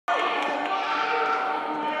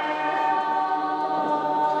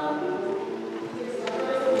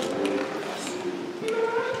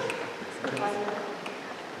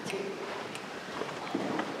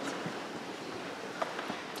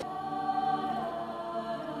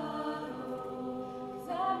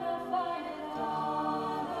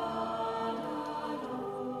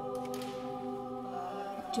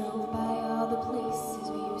Drove by all the places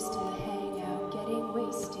we used to hang out, getting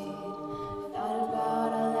wasted. Thought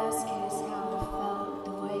about our last kiss, how it felt,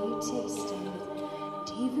 the way you tasted. And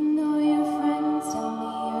even though your friends tell me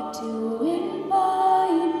you're doing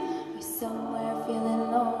fine, you're somewhere feeling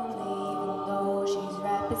lonely, even though she's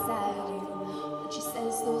right beside you. When she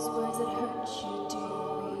says those words that hurt you, do you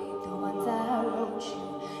read the ones I wrote you?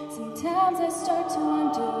 Sometimes I start to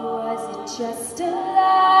wonder, was it just a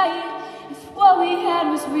lie? If what we had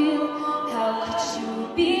was real, how could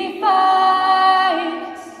you be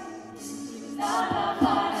fine?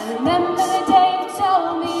 I remember the day you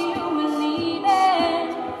told me you were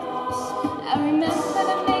leaving. I remember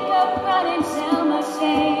the makeup running down my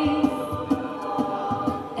face,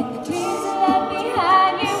 and the dreams you left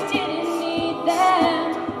behind, you didn't need them.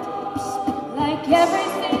 Like every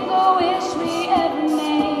single wish we ever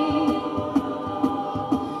made.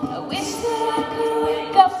 I wish that I could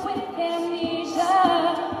wake up with amnesia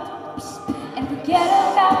and forget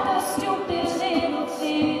about those stupid little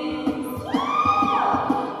things.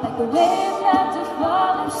 Like the way it felt to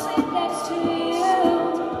fall asleep next to you,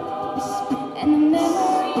 and the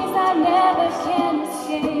memories I never can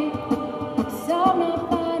escape, 'cause I'm not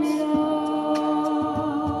fine at all.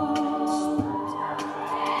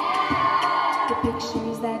 The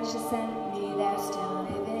pictures that you sent me, they're still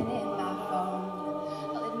living in my phone.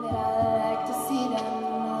 I'll admit I like to see them,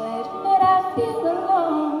 I'll admit I feel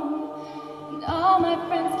alone. And all my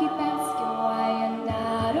friends keep asking why you're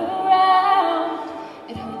not around.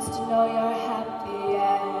 It hurts to know you're happy,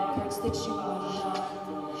 and it hurts that you are not.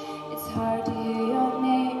 It's hard to hear your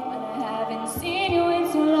name when I haven't seen you in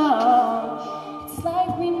so long. It's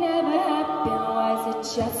like we never happened, was it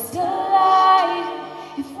just a lie?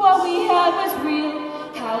 If what we had was real,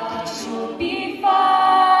 how could you be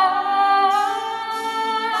fine?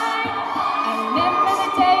 I remember the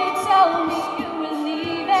day you told me you were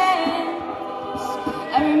leaving.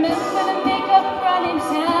 I remember the makeup running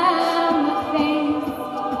down my face,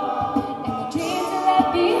 and the dreams you left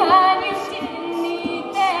behind, you didn't need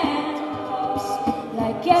them.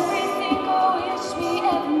 Like every single wish we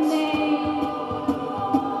ever made.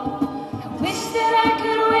 I wish that I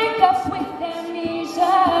could wake up with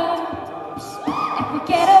amnesia and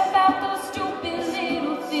forget about those stupid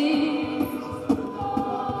little things.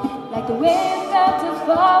 Like the way it felt to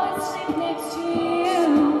fall asleep next to you,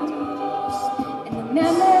 and the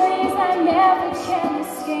memories I never can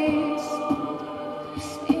escape.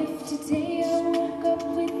 If today I woke up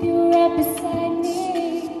with you right beside me,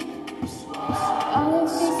 all of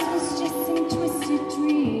this was just some twisted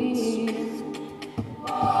dream.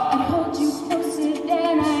 I'd hold you closer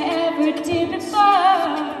than I ever did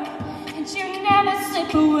before, and you never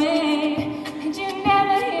slip away, and you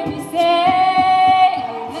never hear me say,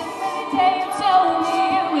 I remember the day you told me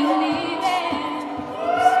you were leaving.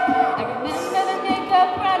 I remember the makeup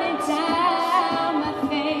running down my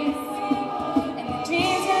face, and the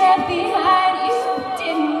dreams you left behind.